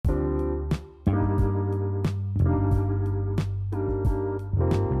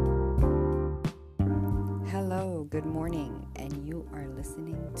Good morning, and you are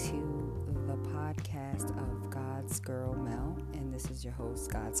listening to the podcast of God's Girl Mel, and this is your host,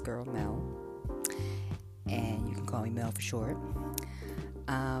 God's Girl Mel, and you can call me Mel for short.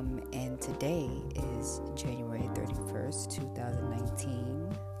 And today is January 31st,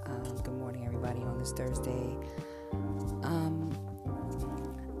 2019. Good morning, everybody, on this Thursday.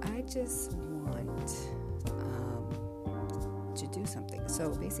 I just want to do something.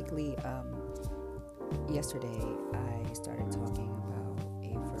 So basically, yesterday I started talking about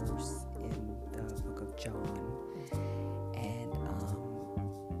a verse in the book of John, and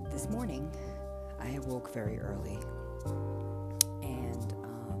this morning I awoke very early, and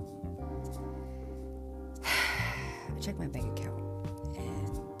I checked my bank account,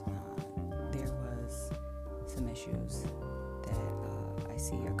 and there was some issues that I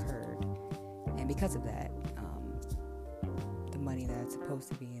see occurred, and because of that, the money that's supposed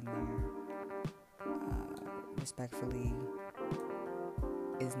to be in there respectfully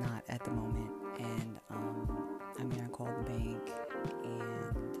is not at the moment. And I called the bank,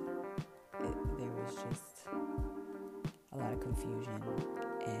 and there was just a lot of confusion,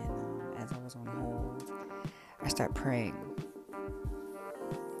 and as I was on hold, I start praying,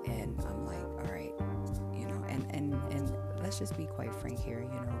 and I'm like, all right, and let's just be quite frank here,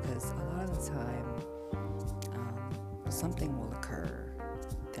 because a lot of the time something will occur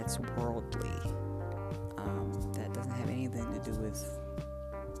that's worldly, that doesn't have anything to do with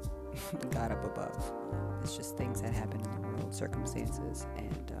God up above. It's just things that happen in the world, circumstances,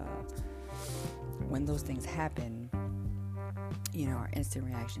 and when those things happen, our instant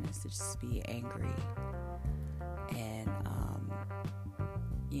reaction is to just be angry, and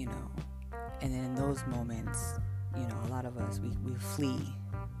and then in those moments, a lot of us we flee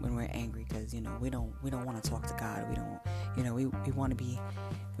when we're angry, because we don't want to talk to God. We don't, we want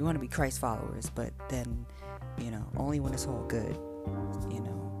to be Christ followers, but then only when it's all good,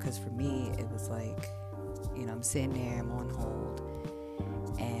 because for me it was like, I'm sitting there, I'm on hold,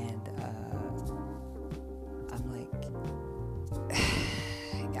 and I'm like,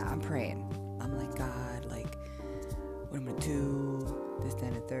 yeah, I'm praying. I'm like, God, like, what I'm gonna do, this, that,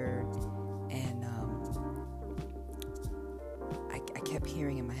 and the third, and I kept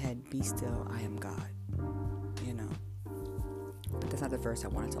hearing in my head, be still, I am God, but that's not the verse I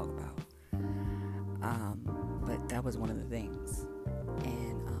want to talk about. But that was one of the things,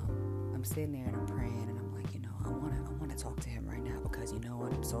 and I'm sitting there and I'm praying, and I'm like, I want to talk to him right now, because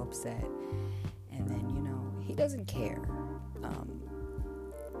what, I'm so upset. And then he doesn't care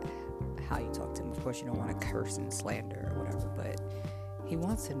how you talk to him. Of course, you don't want to curse and slander or whatever, but he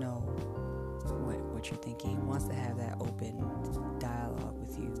wants to know what you're thinking. He wants to have that open dialogue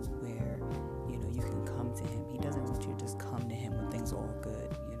with you, where you can come to him. He doesn't want you to just come to him when things are all good.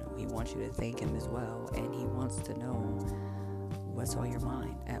 He wants you to thank him as well, and he wants to know what's on your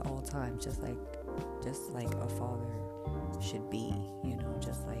mind at all times, just like a father should be,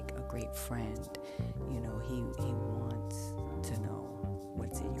 just like a great friend. He wants to know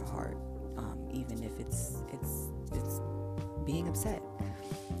what's in your heart, even if it's being upset.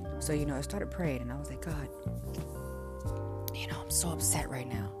 So I started praying, and I was like, God, I'm so upset right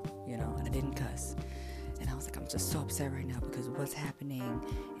now, and I didn't cuss. And I was like, I'm just so upset right now because of what's happening,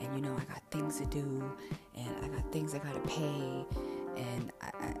 and I got things to do, and I got things I gotta pay, and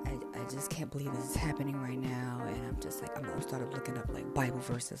I just can't believe this is happening right now. And I'm just like, I started looking up like Bible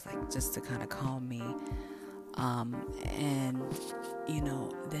verses, like just to kind of calm me. And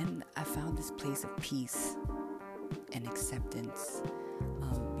then I found this place of peace and acceptance,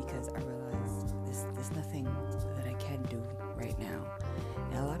 because I realized there's nothing that I can do right now.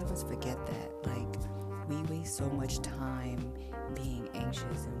 And a lot of us forget that, like, we waste so much time being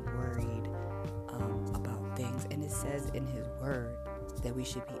anxious and worried about things, and it says in his word that we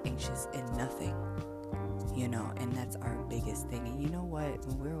should be anxious in nothing, and that's our biggest thing. And you know what,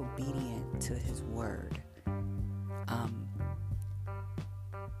 when we're obedient to his word,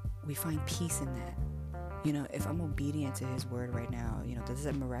 we find peace in that. If I'm obedient to his word right now, does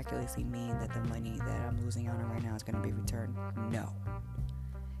that miraculously mean that the money that I'm losing out on right now is going to be returned? No,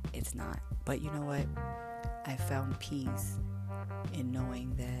 it's not. But you know what? I found peace in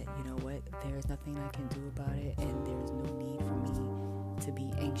knowing that, there's nothing I can do about it, and there's no need for me to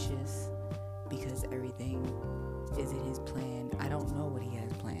be anxious, because everything is in his plan. I don't know what he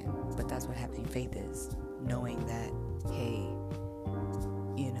has planned, but that's what having faith is. Knowing that, hey,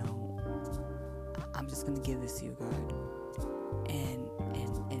 I'm just going to give this to you, God,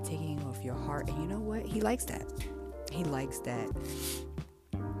 and taking it off your heart. And you know what? He likes that. He likes that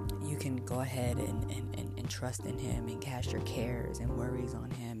you can go ahead and trust in him and cast your cares and worries on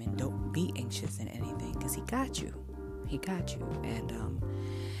him, him, and don't be anxious in anything, because he got you. And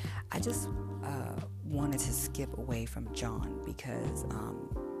I just wanted to skip away from John, because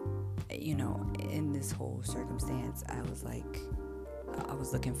in this whole circumstance, I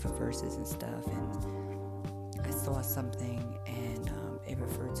was looking for verses and stuff, and I saw something, and it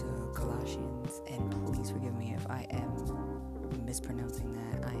referred to Colossians, and please forgive me if I am mispronouncing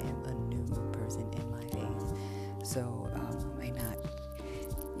that. I am a new person in my faith, so I may not,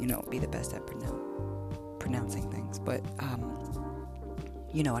 be the best at pronouncing things, but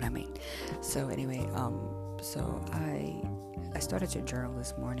you know what I mean. So anyway, so I started to journal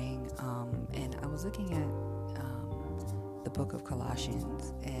this morning, and I was looking at the book of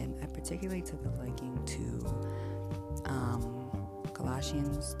Colossians, and I particularly took a liking to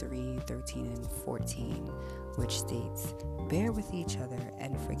Colossians 3:13 and 14, which states, "Bear with each other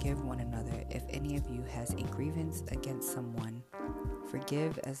and forgive one another. If any of you has a grievance against someone,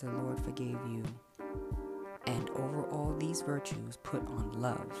 forgive as the Lord forgave you. And over all these virtues put on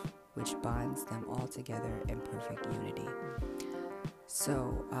love, which binds them all together in perfect unity."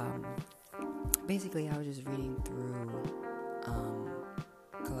 So basically, I was just reading through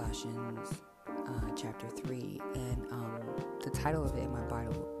Colossians chapter 3, and the title of it in my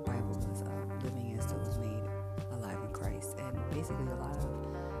Bible was "Living as Those Made Alive in Christ." And basically, a lot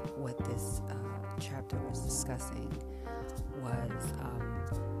of what this chapter was discussing was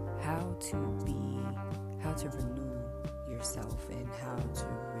how to renew yourself and how to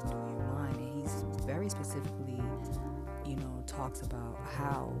renew your mind. And he's very specifically, talks about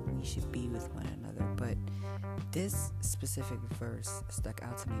how we should be with one another. But this specific verse stuck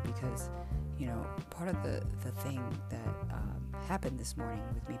out to me because, part of the thing that happened this morning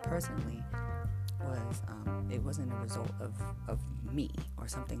with me personally was it wasn't a result of me or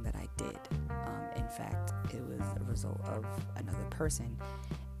something that I did. In fact, it was a result of another person.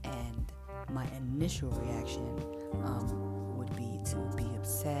 And my initial reaction would be to be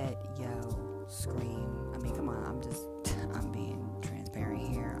upset, yell, scream. I mean, come on, I'm being transparent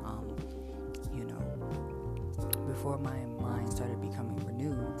here. Before my mind started becoming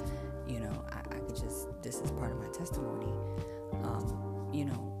renewed, I could this is part of my testimony,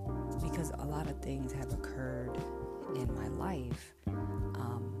 because a lot of things have occurred in my life.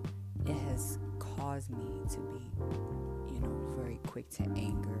 It has caused me to be, very quick to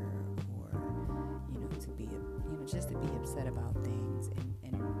anger, or, to be, just to be upset about things.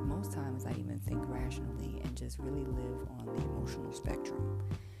 And most times I even think rationally and just really live on the emotional spectrum.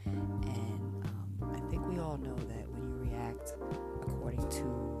 And I think we all know that when you react according to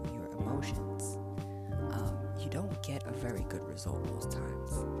your emotions, you don't get a very good result most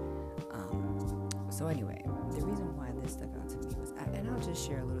times. So anyway, the reason why this stuck out to me was, and I'll just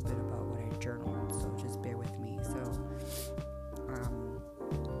share a little bit about what I journaled, so just bear with me. So,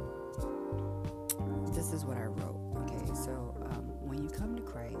 this is what I wrote. Okay, so when you come to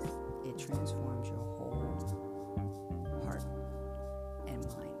Christ, it transforms your whole heart and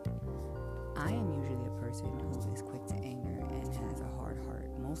mind. I am usually a person who is quick to anger and has a hard heart,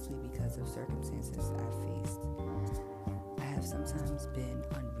 mostly because of circumstances I've faced. I have sometimes been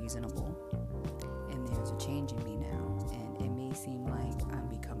unreasonable, and there's a change in me now, and it may seem like I'm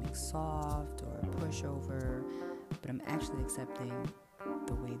becoming soft or a pushover, but I'm actually accepting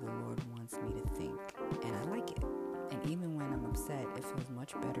the way the Lord wants me to think, and I like it. And even when I'm upset, it feels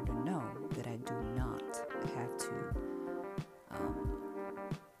much better to know that I do not have to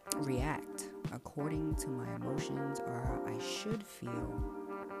react according to my emotions or how I should feel,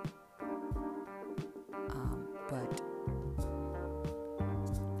 but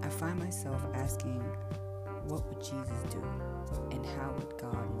I find myself asking, what would Jesus do, and how would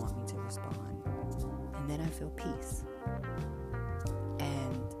God want me to respond? And then I feel peace.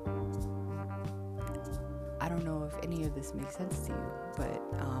 And I don't know if any of this makes sense to you, but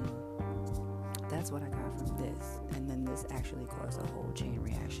that's what I got from this. And then this actually caused a whole chain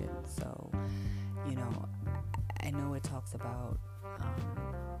reaction. So, I know it talks about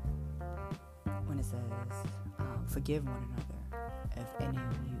when it says, forgive one another if any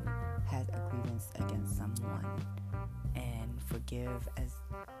of you has a grievance against someone, and forgive as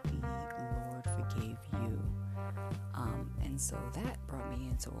the Lord forgave you. And so that brought me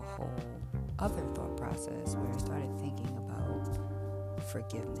into a whole other thought process where I started thinking about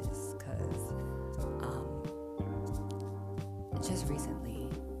forgiveness, because just recently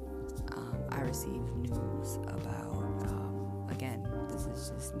I received news about, again, this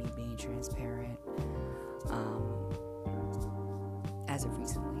is just me being transparent. As of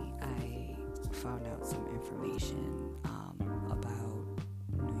recently, I found out some information about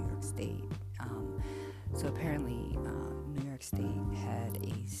New York State. So apparently, New York York State had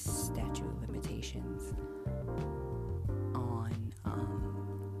a statute of limitations on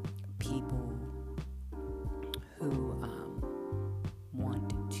people who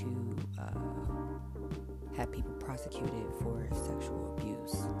want to have people prosecuted for sexual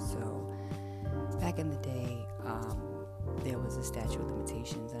abuse. So back in the day, there was a statute of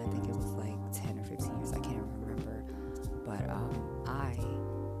limitations, and I think it was like 10 or 15 years. I can't remember. But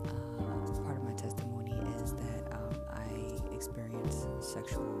part of my testimony is that I experienced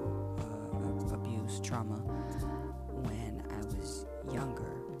sexual abuse, trauma, when I was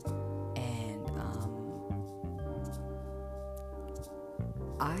younger. And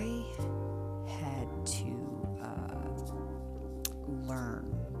I had to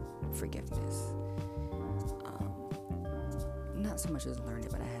learn forgiveness. Not so much as learn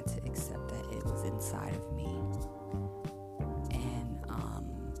it, but I had to accept that it was inside of me. And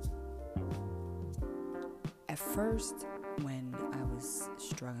at first, when I was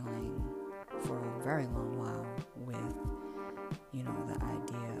struggling for a very long while with, the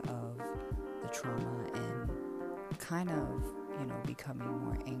idea of the trauma and kind of, becoming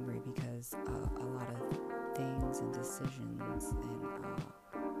more angry because a lot of things and decisions and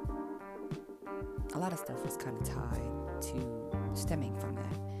a lot of stuff was kind of tied to stemming from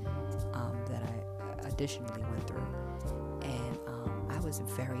that I additionally went through. And I was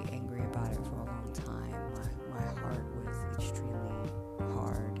very angry about it for a long time. My heart was extremely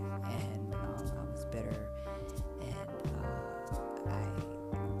hard, and I was bitter. And I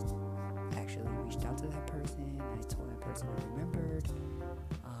actually reached out to that person. I told that person I remembered.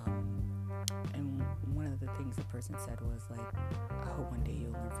 And one of the things the person said was like, I hope one day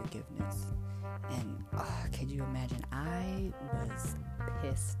you'll learn forgiveness. And could you imagine? I was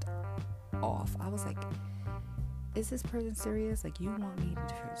pissed off. I was like, is this person serious? Like, you want me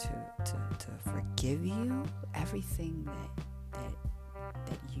to forgive you everything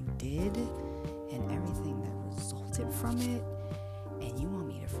that you did and everything that resulted from it, and you want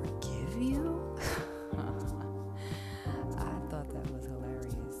me to forgive you? I thought that was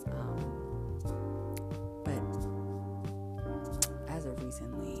hilarious. But as of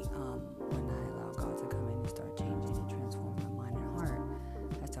recently, when I allowed God to come in and start changing and transforming my mind and heart,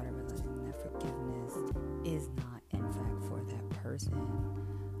 I started realizing that forgiveness is not, in fact, for that person.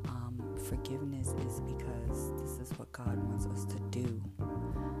 Forgiveness is because this is what God wants us to do.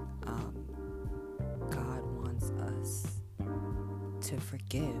 God wants us to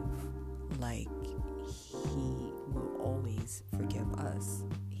forgive like He will always forgive us.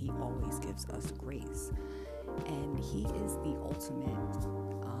 He always gives us grace. And He is the ultimate.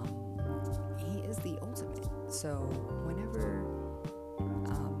 He is the ultimate. So whenever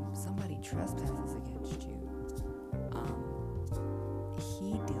somebody trespasses against you,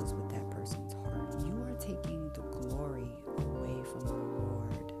 He deals with that person's heart. You are taking the glory away from the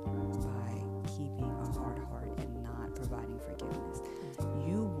Lord by keeping a hard heart and not providing forgiveness.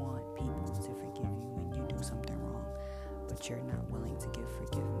 You want people to forgive you when you do something wrong, but you're not willing to give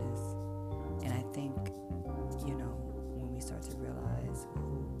forgiveness. And I think, when we start to realize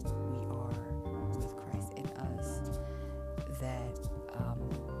who we are with Christ in us, that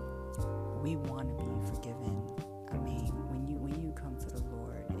we want to be forgiven. I mean, when you come to the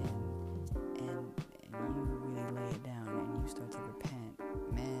Lord and you really lay it down and you start to repent,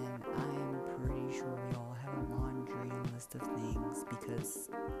 man, I'm pretty sure we all have a laundry list of things, because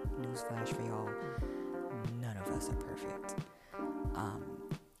newsflash for y'all, none of us are perfect.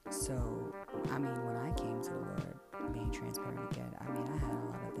 So, I mean, when I came to the Lord, being transparent again, I mean, I had a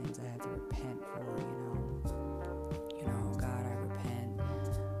lot of things I had to repent for, God, I repent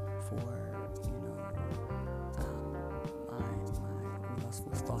for, my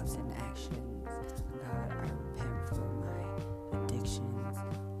lustful thoughts and actions. God, I repent for my addictions.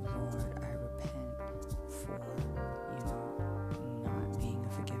 Lord, I repent for, not being a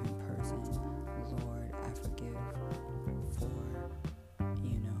forgiving person. Lord, I forgive for,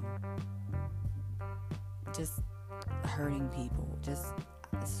 just hurting people, just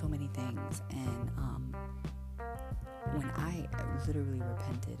so many things. And when I literally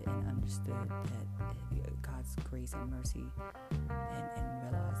repented and understood that God's grace and mercy, and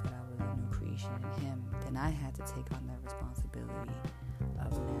realized that I was a new creation in Him, then I had to take on that responsibility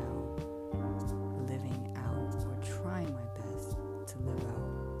of now living out, or trying my best to live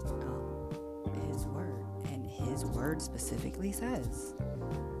out His word. And His word specifically says,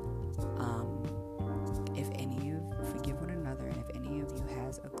 if any of you forgive one another, and if any of you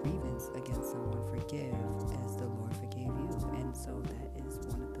has a grievance against someone, forgive as the Lord forgave you. And so that is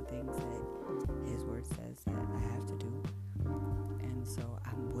one of the things that His word says that I have to do. And so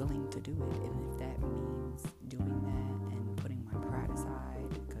I'm willing to do it. And if that means doing that and putting my pride aside,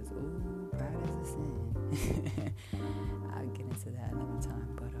 because pride is a sin. I'll get into that another time,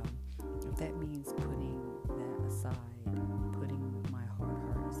 but if that means putting that aside, putting my hard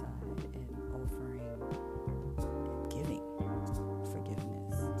heart aside, and offering, giving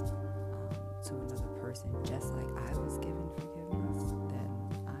forgiveness to another person, just like I was given forgiveness, then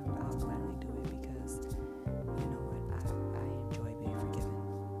I'll gladly do it, because you know what, I enjoy being forgiven.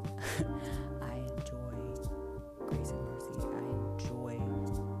 I enjoy grace and mercy.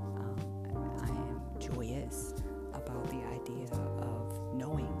 I am joyous about the idea of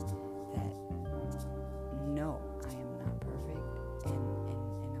knowing that no, I am not perfect, and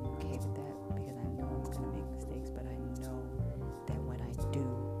I'm okay with that, because I know I'm going to make mistakes, but I know that when I do,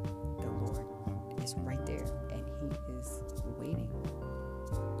 the Lord is right there, and He is waiting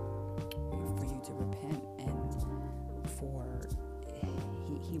for you to repent, and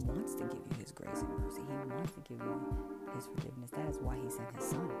He wants to give you His grace and mercy. He wants to give you His forgiveness. That is why He sent His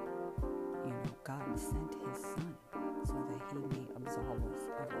Son. You know, God sent His Son so that He may absolve us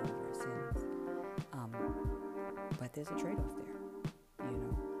of all of our sins. But there's a trade-off there. You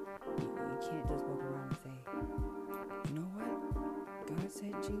know, you can't just walk around and say, you know what? God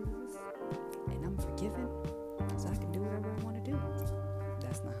sent Jesus, and I'm forgiven, so I can do whatever I want to do.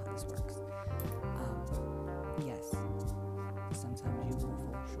 That's not how this works. Yes, sometimes you will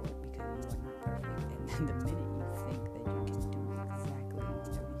fall short because you are not perfect, and the minute you think that you can do exactly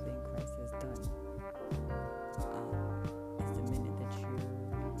everything Christ has done, is the minute that you're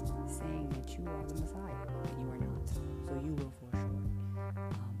saying that you are the Messiah, and you are not. So you will fall short.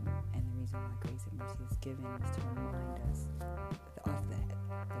 And the reason why grace and mercy is given is to remind us of that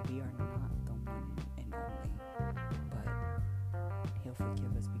we are not the one and only, but He'll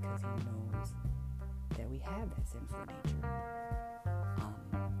forgive us because He knows that we have that sinful nature.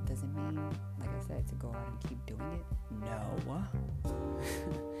 Doesn't mean, like I said, to go out and keep doing it. No.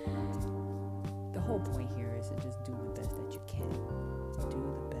 The whole point here is to just do the best that you can. Do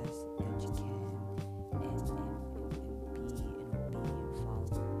the best that you can, and be an obedient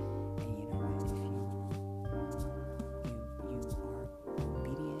follower. And you know what? If you are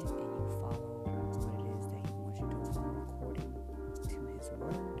obedient and you follow what it is that He wants you to follow according to His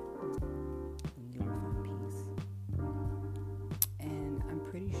word, you will find peace. And I'm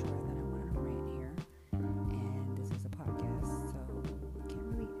pretty sure that I went on a rant here, and this is a podcast, so I can't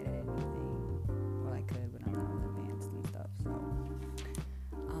really edit anything. Well, I could, but I'm not all advanced and stuff. So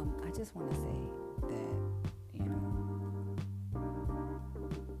I just want to say that, you know,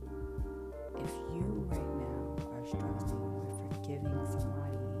 if you right now are struggling with forgiving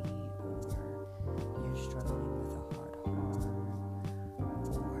somebody, or you're struggling with a hard heart,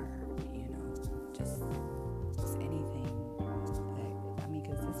 or, you know, just anything that, I mean,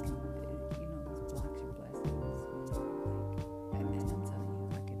 because this can, you know, this blocks your blessings, you know, like, and I'm telling you,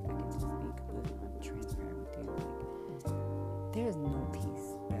 I could just be completely transparent with you, like, there's no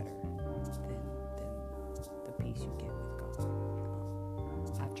peace better than the peace you get with God.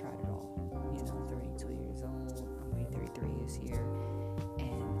 I've tried it all, you know, 32 years old, I'm going to be 33 this year,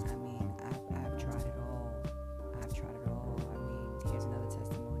 and I mean, I've tried it all. I mean, here's another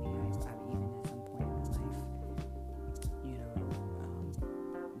testimony. I've even at some point in my life, you know,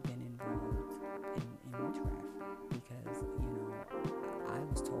 been involved in witchcraft, because, you know, I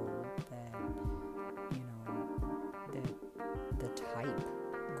was told that, you know, that the type,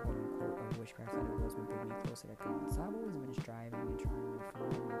 quote unquote, of witchcraft that it was would bring me closer to God. So I've always been striving and trying to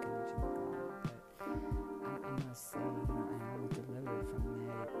find my connection with God, but I must say, you know, and I was delivered from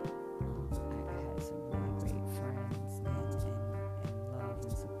that. I had some really great friends and love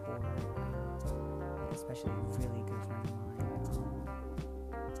and support, especially a really good friend of mine.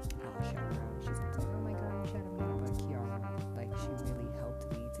 I'll shout her out. She's like, oh my God, you shouted me out, but Kiara, like, she really helped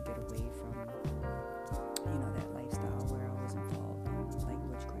me to get away from, you know, that lifestyle where I was involved in, like,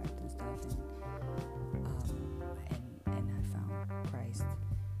 witchcraft and stuff, and I found Christ,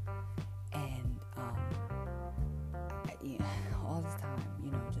 and all this time,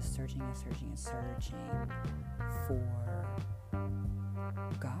 you know, just searching for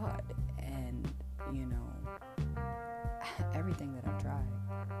God, and, you know, everything that I've tried,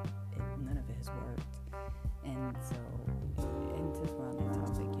 none of it has worked. And so, and just on that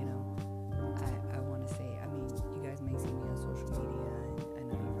topic, you know, I want to say, I mean, you guys may see me on social media,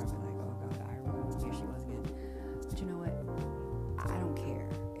 and I know you're probably like, oh God, here she was again. But you know what? I don't care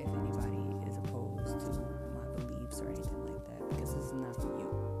if anybody is opposed to my beliefs or anything like that, because this is not for you.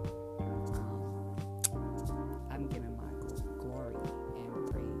 I'm giving my glory and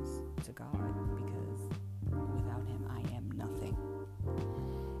praise to God, because without Him, I am nothing.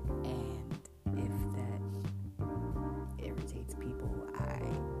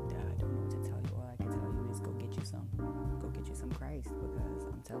 because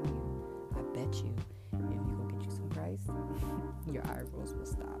I'm telling you, I bet you, if you go get you some rice, your eye rolls will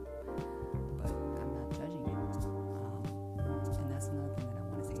stop. But I'm not judging you. And that's another thing that I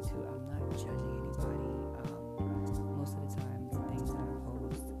want to say too. I'm not judging anybody. Most of the time, the things that I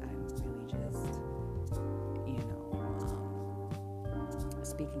post, I'm really just,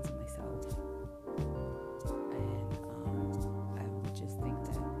 speaking to myself. And I would just think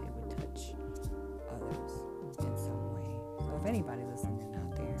that it would touch others in some way. So if anybody listening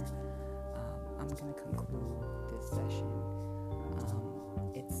out there, I'm going to conclude this session.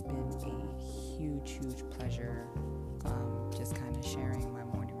 It's been a huge pleasure just kind of sharing my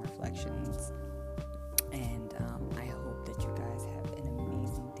morning reflections. And I hope that you guys have an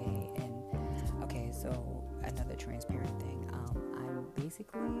amazing day. And okay, so another transparent thing. I'm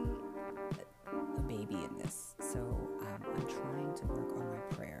basically a baby in this. So I'm trying to work on my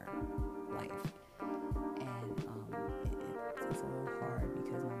prayer life. And it's a little hard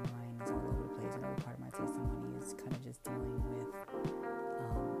because my mind is all over the place. Another part of my testimony is kind of just dealing with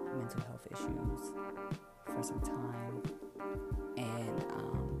mental health issues for some time. And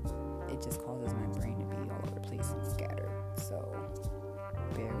it just causes my brain to be all over the place and scattered. So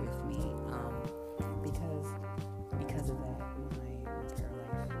bear with me. Because of that, my prayer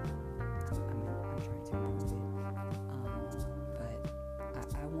life, I'm trying to improve it. But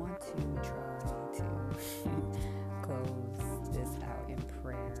I want to try to close this out in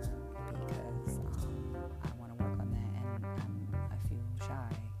prayer because I want to work on that, and I feel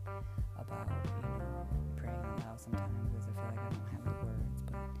shy about praying out loud sometimes because I feel like I don't have the words.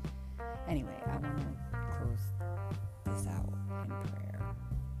 But anyway, I want to close this out in prayer.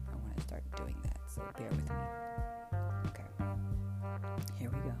 I want to start doing that, so bear with me. Okay, here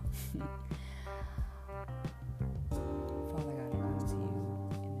we go. Father God, I come to you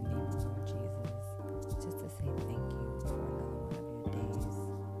in the name of Lord Jesus, just to say thank you for another one of your days,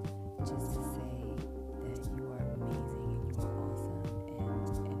 just to say that you are amazing and you are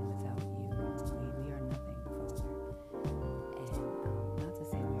awesome, and without you, we are nothing, Father. And not to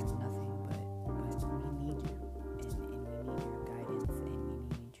say we are nothing, but we need you, and we need your guidance, and we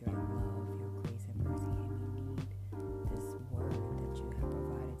need your love, your grace and mercy, and we need this word that you have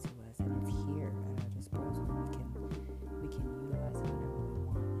provided to us, and it's here at our disposal. We can utilize it whenever we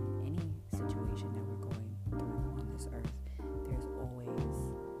want in any situation that we're going through on this earth. There's always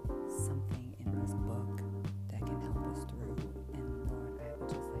something in this book that can help us through. And Lord, I would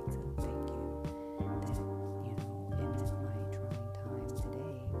just like to thank you that, in my trying time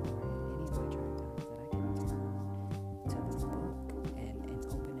today, or in any of my trying times, that I can turn to this book and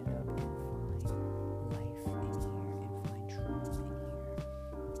open it up and find life in here and find truth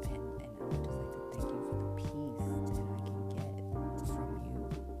in here. And I would just like to thank you for the peace that I can get from you,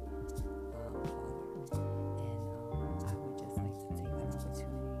 Father. And I would just like to take the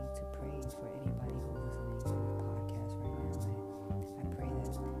opportunity to pray for anybody who's listening to this podcast right now. I pray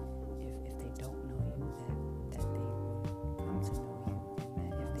that if they don't know you, that they would come to know you,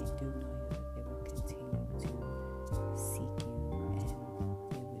 and that if they do know you, that they would continue to seek you, and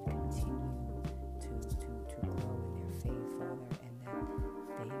they would continue to grow in their faith, Father, and that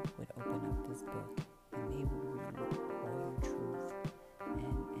they would open up this book and they would read all your truth.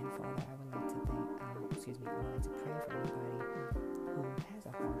 And Father, I would like to I would like to pray for anybody who has a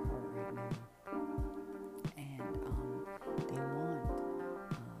hard heart right now, and they want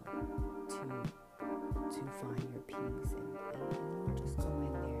to find your peace, and Lord, just go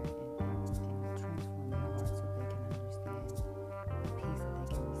in there and transform their heart so they can understand the peace that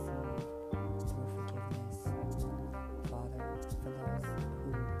they can receive through forgiveness. Father, for those who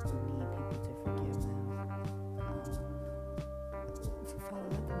need people to forgive them, so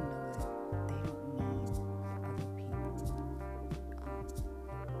Father, let them know that they don't need other people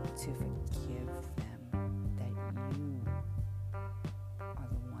to forgive them, that you are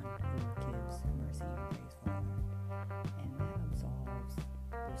the one who gives mercy and grace, Father, and that absolves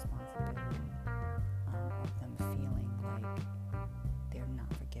the responsibility of them feeling like they're not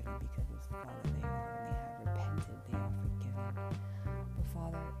forgiven, because Father, they are. When they have repented, they are forgiven. But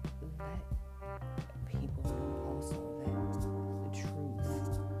Father, let people know also that the truth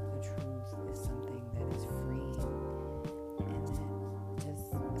is something that is freeing, and that just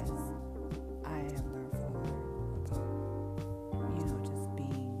as I have learned, Father, about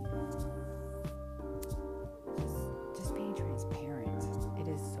just being transparent, it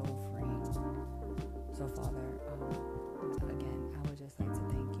is so freeing. So Father, again, I would just like to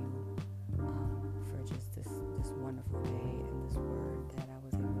thank you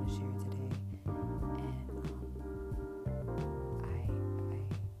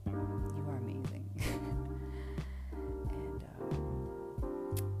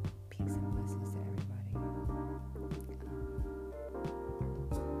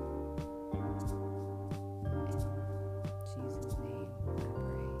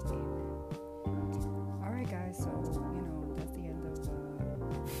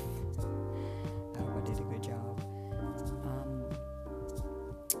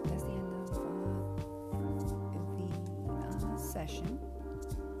session.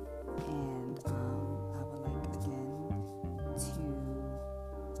 And I would like again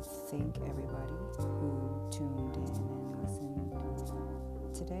to thank everybody who tuned in and listened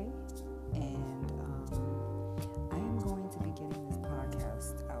today. And I am going to be getting this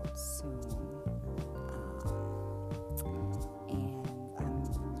podcast out soon. And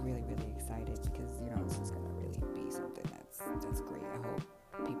I'm really, really excited because, this is going to really be something that's great. I hope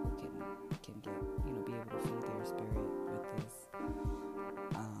people can get, be able to feed their spirit with this.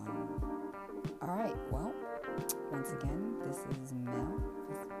 All right. Well, once again, this is Mel.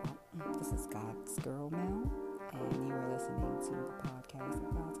 This is God's Girl Mel, and you are listening to the podcast of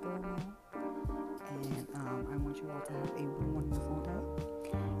God's Girl Mel. And I want you all to have a